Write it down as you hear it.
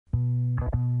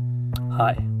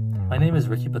Hi, my name is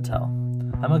Rickesh Patel.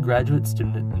 I'm a graduate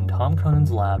student in Tom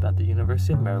Cronin's lab at the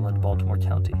University of Maryland, Baltimore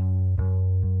County.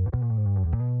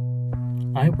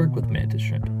 I work with mantis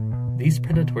shrimp. These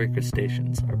predatory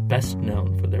crustaceans are best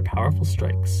known for their powerful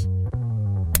strikes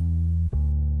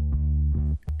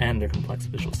and their complex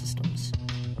visual systems.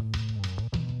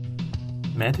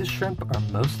 Mantis shrimp are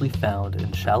mostly found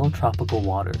in shallow tropical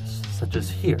waters, such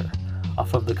as here,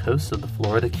 off of the coast of the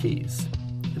Florida Keys,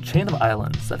 a chain of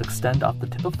islands that extend off the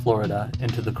tip of Florida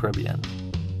into the Caribbean.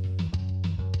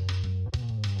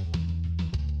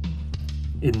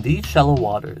 In these shallow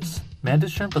waters,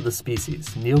 mantis shrimp of the species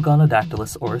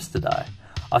Neogonodactylus oristidae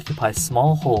occupy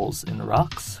small holes in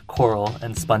rocks, coral,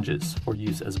 and sponges for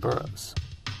use as burrows.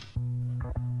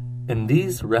 In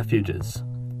these refuges,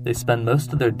 they spend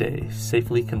most of their day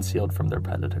safely concealed from their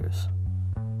predators.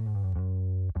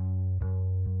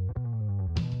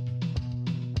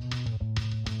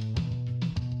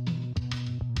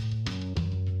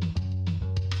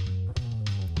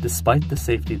 Despite the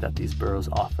safety that these burrows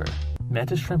offer,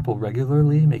 mantis shrimp will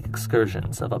regularly make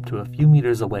excursions of up to a few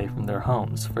meters away from their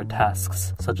homes for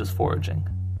tasks such as foraging.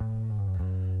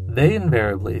 They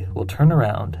invariably will turn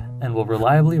around and will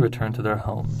reliably return to their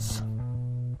homes.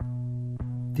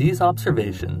 These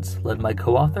observations led my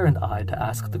co-author and I to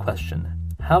ask the question,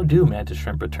 how do mantis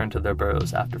shrimp return to their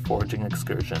burrows after foraging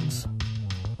excursions?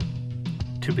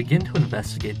 To begin to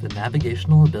investigate the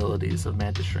navigational abilities of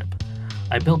mantis shrimp,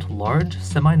 I built large,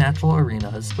 semi-natural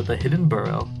arenas with a hidden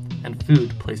burrow and food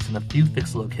placed in a few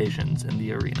fixed locations in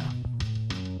the arena.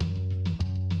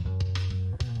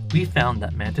 We found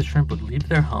that mantis shrimp would leave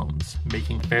their homes,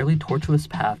 making fairly tortuous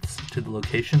paths to the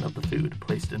location of the food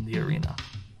placed in the arena.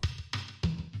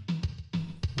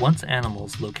 Once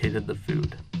animals located the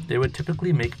food, they would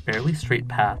typically make fairly straight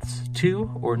paths to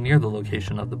or near the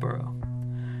location of the burrow.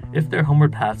 If their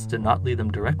homeward paths did not lead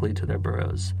them directly to their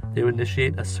burrows, they would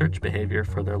initiate a search behavior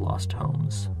for their lost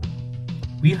homes.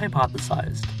 We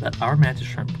hypothesized that our mantis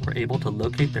shrimp were able to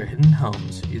locate their hidden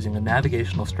homes using a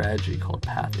navigational strategy called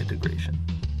path integration.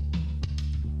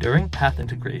 During path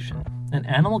integration, an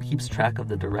animal keeps track of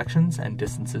the directions and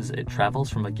distances it travels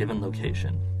from a given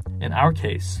location, in our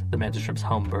case, the mantis shrimp's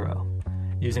home burrow,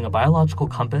 using a biological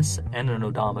compass and an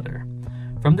odometer.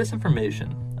 From this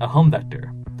information, a home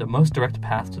vector, the most direct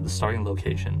path to the starting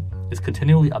location, is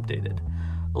continually updated,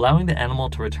 allowing the animal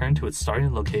to return to its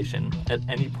starting location at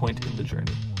any point in the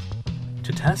journey.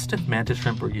 To test if mantis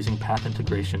shrimp were using path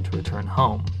integration to return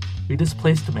home, we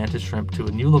displaced the mantis shrimp to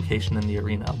a new location in the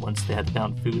arena once they had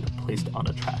found food placed on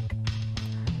a track.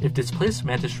 If displaced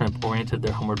mantis shrimp oriented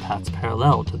their homeward paths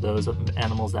parallel to those of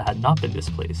animals that had not been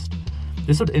displaced,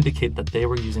 this would indicate that they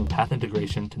were using path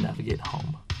integration to navigate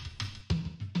home.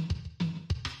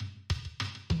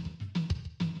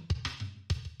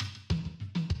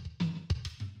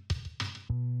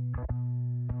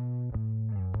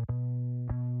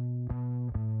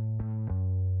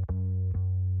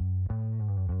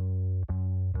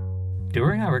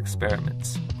 During our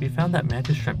experiments, we found that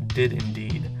mantis shrimp did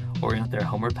indeed orient their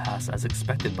homeward paths as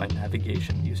expected by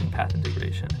navigation using path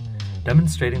integration,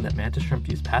 demonstrating that mantis shrimp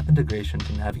use path integration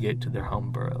to navigate to their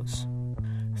home burrows.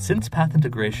 Since path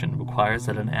integration requires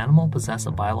that an animal possess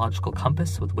a biological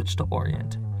compass with which to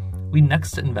orient, we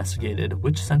next investigated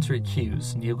which sensory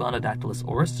cues Neogonodactylus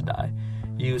oristidae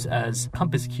use as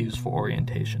compass cues for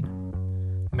orientation.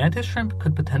 Mantis shrimp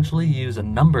could potentially use a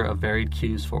number of varied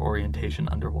cues for orientation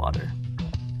underwater.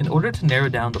 In order to narrow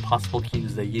down the possible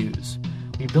cues they use,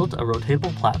 we built a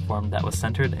rotatable platform that was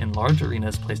centered in large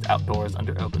arenas placed outdoors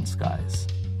under open skies.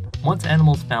 Once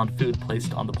animals found food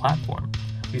placed on the platform,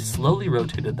 we slowly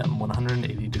rotated them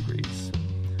 180 degrees.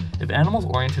 If animals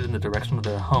oriented in the direction of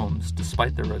their homes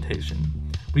despite their rotation,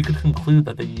 we could conclude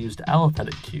that they used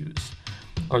allothetic cues,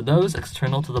 or those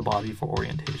external to the body for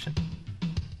orientation.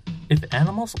 If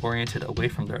animals oriented away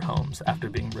from their homes after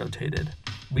being rotated,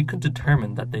 we could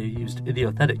determine that they used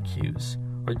idiothetic cues,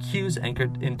 or cues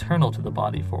anchored internal to the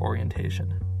body for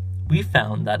orientation. We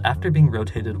found that after being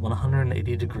rotated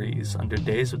 180 degrees under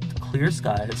days with clear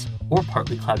skies or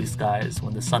partly cloudy skies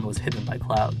when the sun was hidden by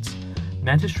clouds,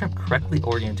 mantis shrimp correctly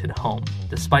oriented home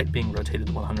despite being rotated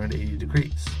 180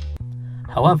 degrees.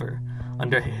 However,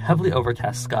 under heavily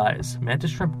overcast skies,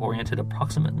 mantis shrimp oriented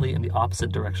approximately in the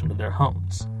opposite direction of their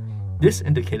homes. This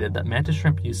indicated that mantis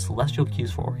shrimp use celestial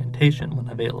cues for orientation when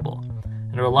available,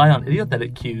 and rely on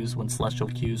idiothetic cues when celestial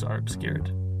cues are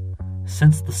obscured.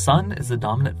 Since the sun is the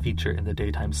dominant feature in the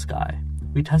daytime sky,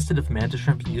 we tested if mantis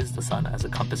shrimp used the sun as a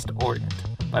compass to orient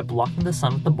by blocking the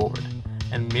sun with the board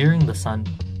and mirroring the sun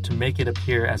to make it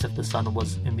appear as if the sun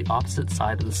was in the opposite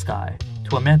side of the sky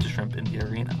to a mantis shrimp in the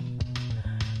arena.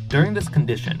 During this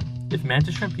condition, If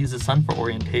mantis shrimp use the sun for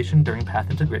orientation during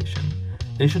path integration,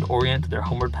 they should orient their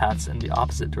homeward paths in the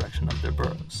opposite direction of their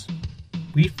burrows.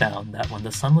 We found that when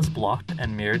the sun was blocked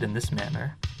and mirrored in this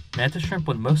manner, mantis shrimp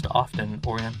would most often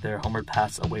orient their homeward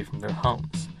paths away from their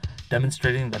homes,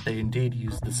 demonstrating that they indeed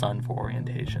use the sun for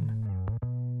orientation.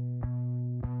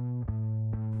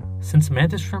 Since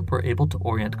mantis shrimp were able to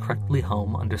orient correctly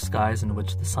home under skies in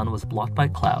which the sun was blocked by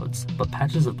clouds, but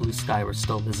patches of blue sky were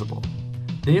still visible,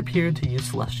 they appeared to use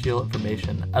celestial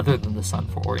information other than the sun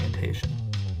for orientation.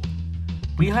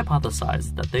 We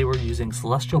hypothesized that they were using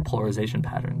celestial polarization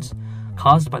patterns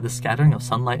caused by the scattering of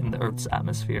sunlight in the Earth's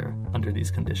atmosphere under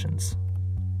these conditions.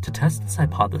 To test this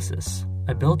hypothesis,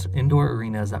 I built indoor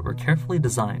arenas that were carefully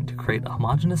designed to create a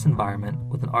homogeneous environment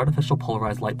with an artificial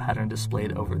polarized light pattern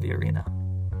displayed over the arena.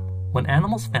 When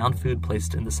animals found food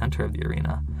placed in the center of the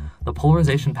arena, the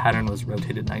polarization pattern was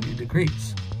rotated 90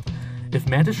 degrees. If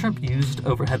mantis shrimp used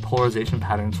overhead polarization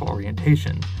patterns for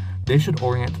orientation, they should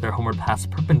orient their homeward paths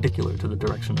perpendicular to the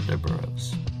direction of their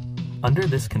burrows. Under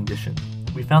this condition,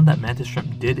 we found that mantis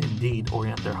shrimp did indeed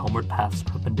orient their homeward paths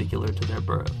perpendicular to their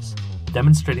burrows,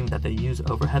 demonstrating that they use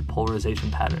overhead polarization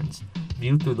patterns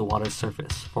viewed through the water's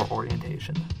surface for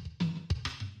orientation.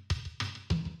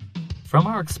 From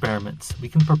our experiments, we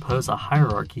can propose a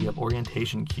hierarchy of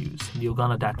orientation cues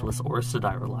Neogonodactylus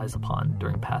orestidi relies upon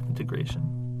during path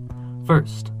integration.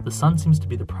 First, the sun seems to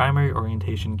be the primary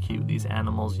orientation cue these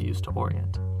animals use to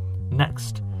orient.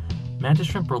 Next, mantis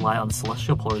shrimp rely on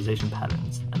celestial polarization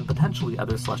patterns and potentially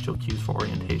other celestial cues for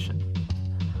orientation.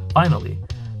 Finally,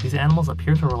 these animals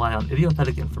appear to rely on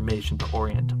idiothetic information to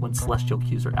orient when celestial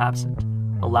cues are absent,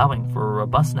 allowing for a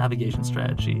robust navigation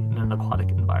strategy in an aquatic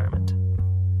environment.